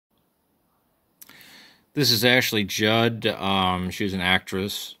This is Ashley Judd. She was an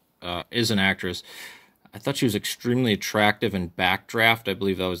actress, is an actress. I thought she was extremely attractive in Backdraft. I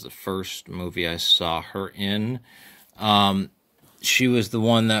believe that was the first movie I saw her in. She was the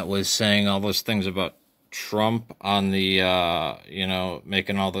one that was saying all those things about Trump on the,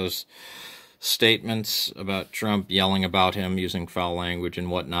 making all those statements about Trump, yelling about him, using foul language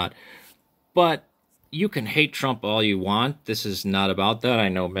and whatnot. But you can hate Trump all you want. This is not about that. I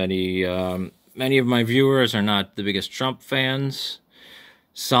know many of my viewers are not the biggest Trump fans.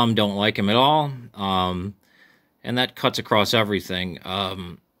 Some don't like him at all. And that cuts across everything.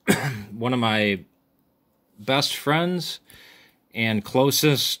 One of my best friends and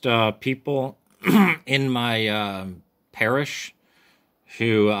closest people in my parish,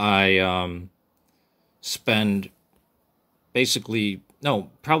 who I spend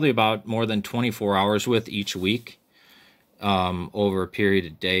probably about more than 24 hours with each week, over a period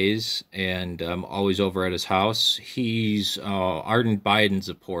of days, and I'm always over at his house. He's ardent Biden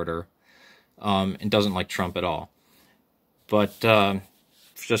supporter, and doesn't like Trump at all. But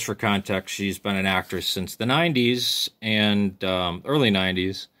just for context, she's been an actress since the 90s and early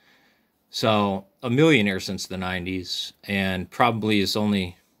 90s. So a millionaire since the 90s, and probably is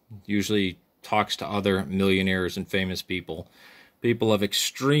only usually talks to other millionaires and famous people of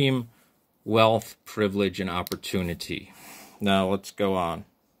extreme wealth, privilege, and opportunity. Now let's go on.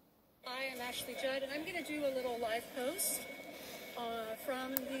 Hi, I'm Ashley Judd, and I'm going to do a little live post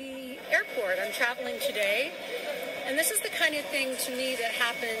from the airport. I'm traveling today, and this is the kind of thing to me that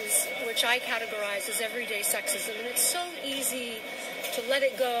happens, which I categorize as everyday sexism, and it's so easy to let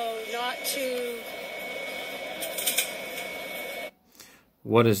it go, not to...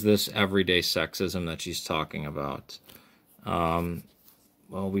 What is this everyday sexism that she's talking about?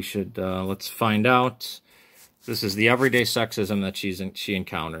 Well, we should, let's find out. This is the everyday sexism that she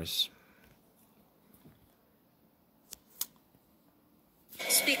encounters.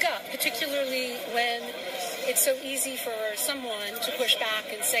 Speak up, particularly when it's so easy for someone to push back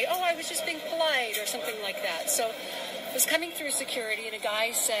and say, oh, I was just being polite, or something like that. So I was coming through security, and a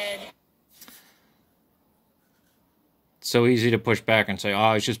guy said... It's so easy to push back and say, oh,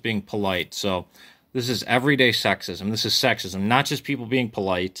 I was just being polite. So this is everyday sexism. This is sexism, not just people being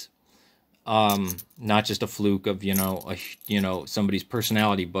polite, not just a fluke of, somebody's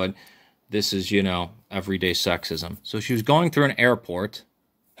personality, but this is, everyday sexism. So she was going through an airport.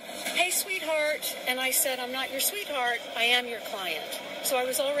 Hey, sweetheart. And I said, I'm not your sweetheart. I am your client. So I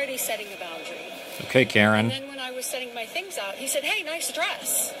was already setting a boundary. Okay, Karen. And then when I was setting my things out, he said, hey, nice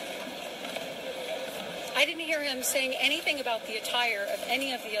dress. I didn't hear him saying anything about the attire of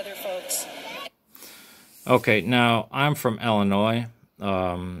any of the other folks. Okay, now, I'm from Illinois,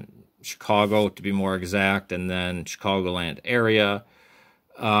 Chicago to be more exact, and then Chicagoland area.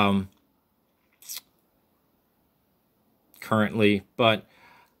 Currently, but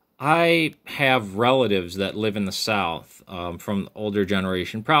I have relatives that live in the South, from the older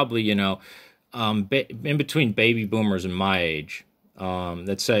generation, probably, in between baby boomers and my age,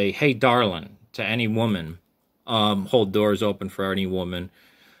 that say, hey, darling, to any woman, hold doors open for any woman.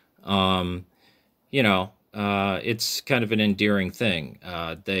 It's kind of an endearing thing.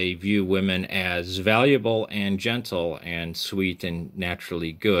 They view women as valuable and gentle and sweet and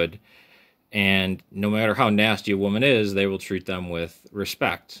naturally good. And no matter how nasty a woman is, they will treat them with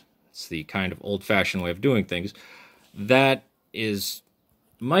respect. It's the kind of old-fashioned way of doing things. That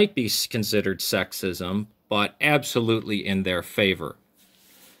might be considered sexism, but absolutely in their favor.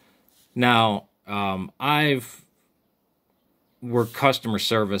 Now, I've worked customer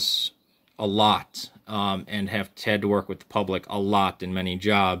service a lot, and have had to work with the public a lot in many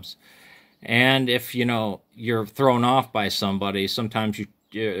jobs. And if, you're thrown off by somebody, sometimes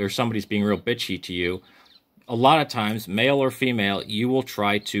or somebody's being real bitchy to you, a lot of times, male or female, you will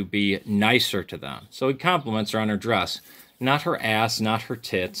try to be nicer to them. So he compliments her on her dress. Not her ass, not her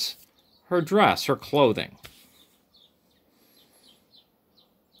tits, her dress, her clothing.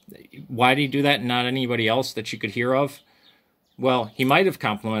 Why did he do that and not anybody else that she could hear of? Well, he might have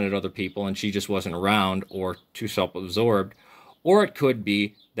complimented other people and she just wasn't around or too self-absorbed. Or it could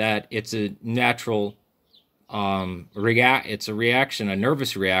be that it's a natural it's a reaction, a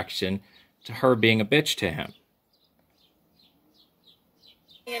nervous reaction to her being a bitch to him.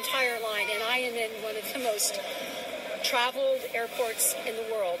 The entire line, and I am in one of the most traveled airports in the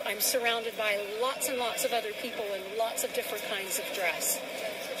world. I'm surrounded by lots and lots of other people in lots of different kinds of dress.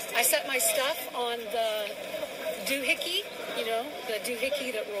 I set my stuff on the doohickey, the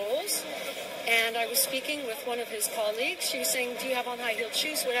doohickey that rolls. And I was speaking with one of his colleagues. She was saying, do you have on high-heeled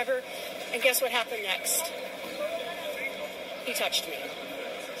shoes, whatever? And guess what happened next? He touched me.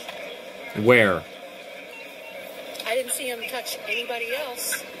 Where? didn't see him touch anybody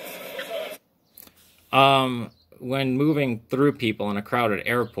else. When moving through people in a crowded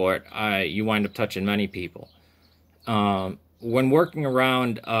airport, you wind up touching many people. When working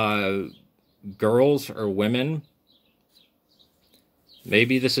around girls or women,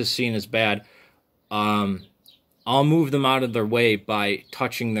 maybe this is seen as bad. I'll move them out of their way by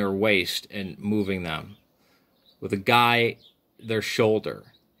touching their waist and moving them. With a guy, their shoulder.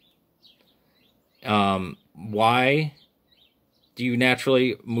 Why do you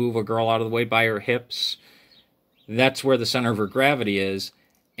naturally move a girl out of the way by her hips? That's where the center of her gravity is,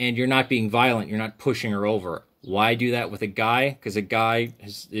 and you're not being violent. You're not pushing her over. Why do that with a guy? Because a guy,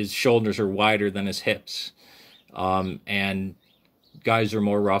 his shoulders are wider than his hips. And guys are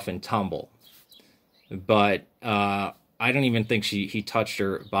more rough and tumble. But I don't even think he touched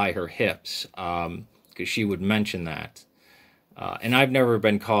her by her hips, because she would mention that. And I've never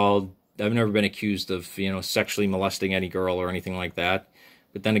been accused of, sexually molesting any girl or anything like that.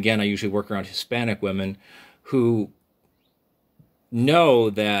 But then again, I usually work around Hispanic women who know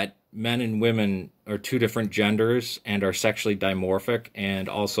that men and women are two different genders and are sexually dimorphic and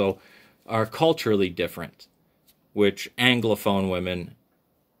also are culturally different, which Anglophone women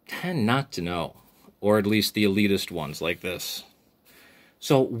tend not to know, or at least the elitist ones like this.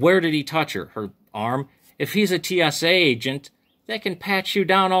 So where did he touch her? Her arm? If he's a TSA agent, they can pat you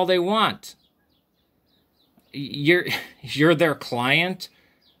down all they want. You're their client.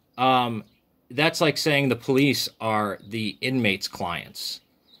 That's like saying the police are the inmates' clients.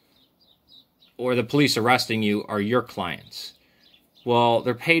 Or the police arresting you are your clients. Well,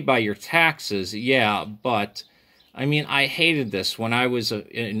 they're paid by your taxes, yeah, but, I hated this when I was a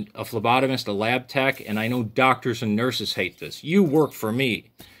phlebotomist, a lab tech, and I know doctors and nurses hate this. You work for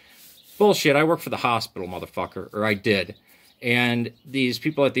me. Bullshit, I work for the hospital, motherfucker, or I did. And these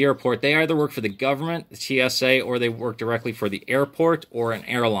people at the airport, they either work for the government, the TSA, or they work directly for the airport or an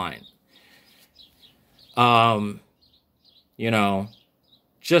airline.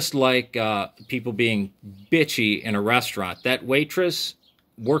 Just like people being bitchy in a restaurant. That waitress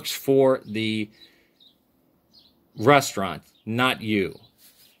works for the restaurant, not you.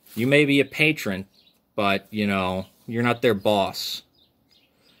 You may be a patron, but, you're not their boss.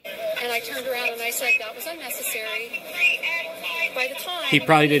 And I turned around and I said, that was unnecessary. By the time... He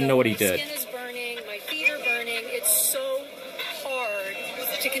probably didn't know what he did. My skin is burning, my feet are burning. It's so hard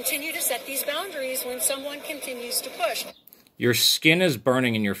to continue to set these boundaries when someone continues to push. Your skin is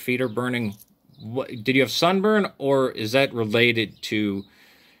burning and your feet are burning. What, did you have sunburn, or is that related to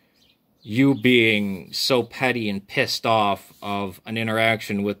you being so petty and pissed off of an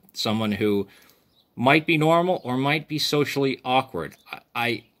interaction with someone who might be normal or might be socially awkward?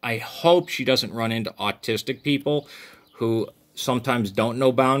 I hope she doesn't run into autistic people who sometimes don't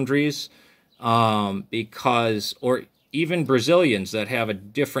know boundaries, or even Brazilians that have a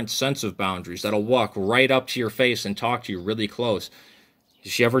different sense of boundaries, that'll walk right up to your face and talk to you really close.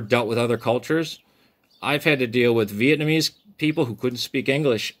 Has she ever dealt with other cultures? I've had to deal with Vietnamese people who couldn't speak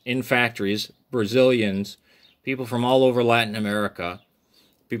English in factories, Brazilians, people from all over Latin America,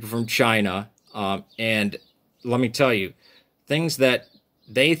 people from China, and let me tell you, things that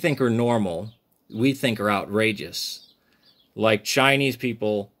they think are normal, we think are outrageous. Like Chinese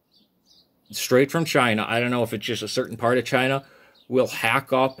people, straight from China, I don't know if it's just a certain part of China, will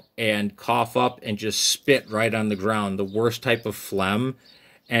hack up and cough up and just spit right on the ground, the worst type of phlegm,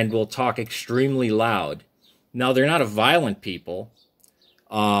 and will talk extremely loud. Now, they're not a violent people,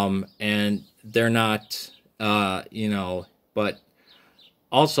 and they're not, but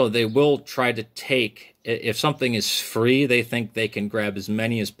also they will try to take, if something is free, they think they can grab as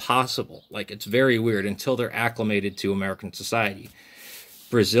many as possible. Like, it's very weird until they're acclimated to American society.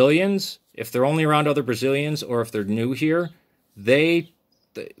 Brazilians, if they're only around other Brazilians or if they're new here, the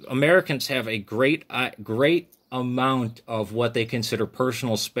Americans have a great amount of what they consider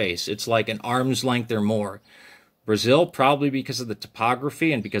personal space. It's like an arm's length or more. Brazil, probably because of the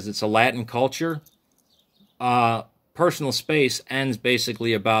topography and because it's a Latin culture, personal space ends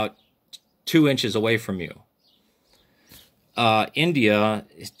basically about 2 inches away from you. India,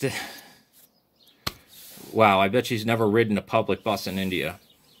 wow, I bet she's never ridden a public bus in India.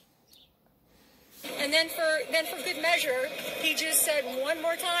 And then for good measure, he just said one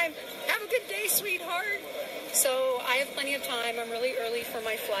more time, have a good day, sweetheart. So I have plenty of time. I'm really early for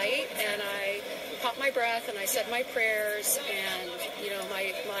my flight, and I caught my breath, and I said my prayers, and,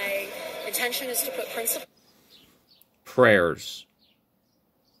 my intention is to put principle. Prayers.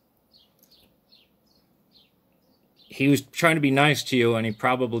 He was trying to be nice to you, and he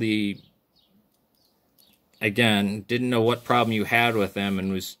probably, again, didn't know what problem you had with him,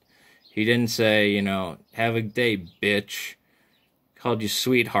 and was He didn't say, you know, have a day, bitch. Called you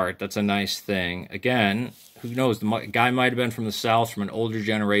sweetheart. That's a nice thing. Again, who knows? The guy might have been from the South, from an older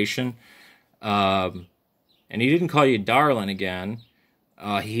generation. And he didn't call you darling again.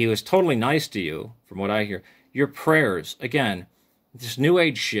 He was totally nice to you, from what I hear. Your prayers, again, this new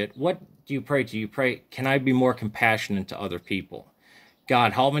age shit, what do you pray to? You pray, can I be more compassionate to other people?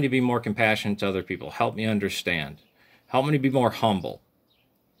 God, help me to be more compassionate to other people. Help me understand. Help me to be more humble.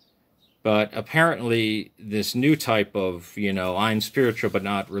 But apparently, this new type of, you know, I'm spiritual but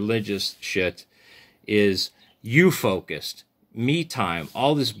not religious shit is you-focused, me time,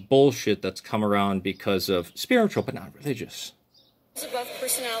 all this bullshit that's come around because of spiritual but not religious. Above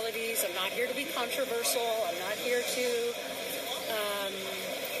personalities, I'm not here to be controversial. I'm not here to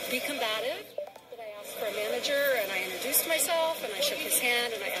be combative. But I asked for a manager, and I introduced myself, and I shook his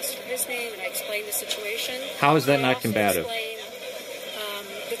hand, and I asked for his name, and I explained the situation. How is that not combative?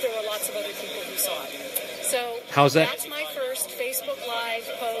 That there were lots of other people who saw it. So how's that? That's my first Facebook Live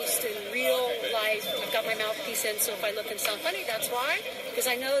post in real life. I've got my mouthpiece in, so if I look and sound funny, that's why. Because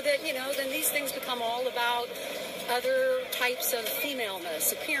I know that, you know, then these things become all about other types of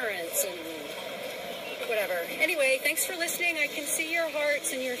femaleness, appearance, and whatever. Anyway, thanks for listening. I can see your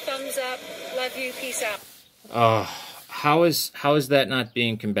hearts and your thumbs up. Love you. Peace out. How is that not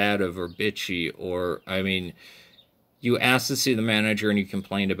being combative or bitchy? Or, I mean, you asked to see the manager and you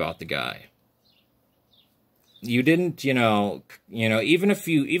complained about the guy. You didn't, you know, even if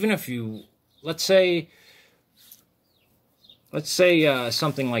you, let's say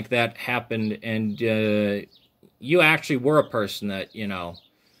something like that happened and you actually were a person that, you know,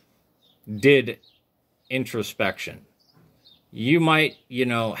 did introspection. You might, you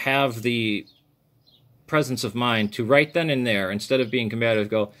know, have the presence of mind to right then and there, instead of being combative,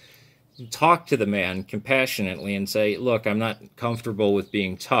 go talk to the man compassionately and say, look, I'm not comfortable with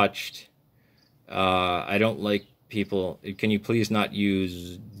being touched. I don't like people. Can you please not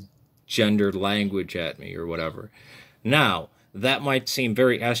use gendered language at me or whatever? Now, that might seem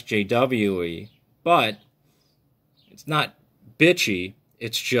very SJW-y, but it's not bitchy.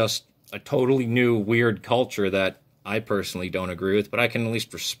 It's just a totally new, weird culture that I personally don't agree with, but I can at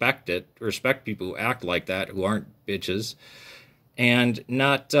least respect it, respect people who act like that, who aren't bitches, and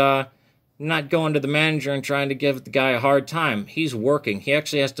not going to the manager and trying to give the guy a hard time. He's working. He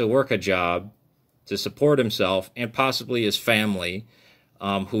actually has to work a job to support himself and possibly his family,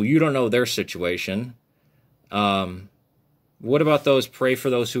 who you don't know their situation. What about those pray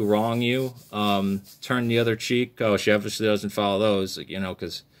for those who wrong you? Turn the other cheek. Oh, she obviously doesn't follow those, you know,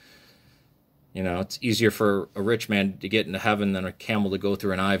 because, you know, it's easier for a rich man to get into heaven than a camel to go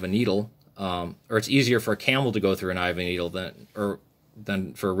through an eye of a needle. Or it's easier for a camel to go through an eye of a needle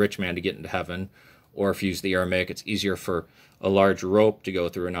than for a rich man to get into heaven. Or if you use the Aramaic, it's easier for a large rope to go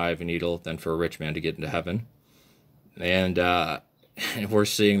through an eye of a needle than for a rich man to get into heaven. And we're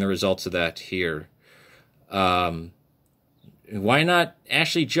seeing the results of that here. Why not,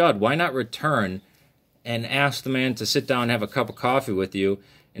 Ashley Judd, why not return and ask the man to sit down and have a cup of coffee with you?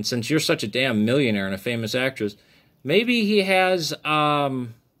 And since you're such a damn millionaire and a famous actress, maybe he has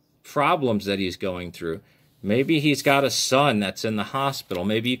problems that he's going through. Maybe he's got a son that's in the hospital.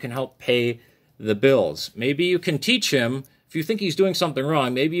 Maybe you can help pay the bills. Maybe you can teach him, if you think he's doing something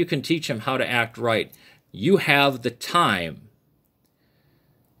wrong, maybe you can teach him how to act right. You have the time.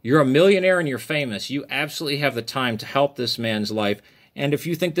 You're a millionaire and you're famous. You absolutely have the time to help this man's life. And if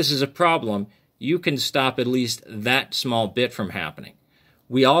you think this is a problem, you can stop at least that small bit from happening.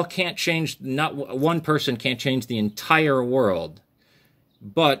 We all can't change, not one person can't change the entire world,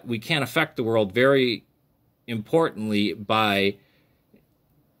 but we can affect the world very importantly by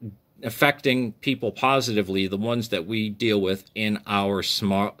affecting people positively, the ones that we deal with in our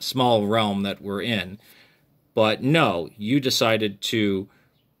small realm that we're in. But no, you decided to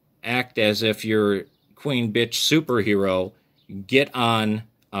act as if you're queen bitch superhero, get on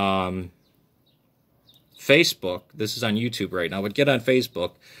Facebook. This is on YouTube right now, but get on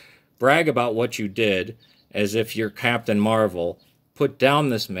Facebook, brag about what you did as if you're Captain Marvel, put down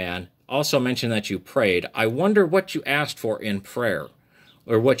this man, also mention that you prayed. I wonder what you asked for in prayer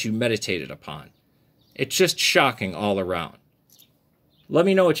or what you meditated upon. It's just shocking all around. Let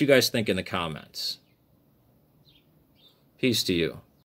me know what you guys think in the comments. Peace to you.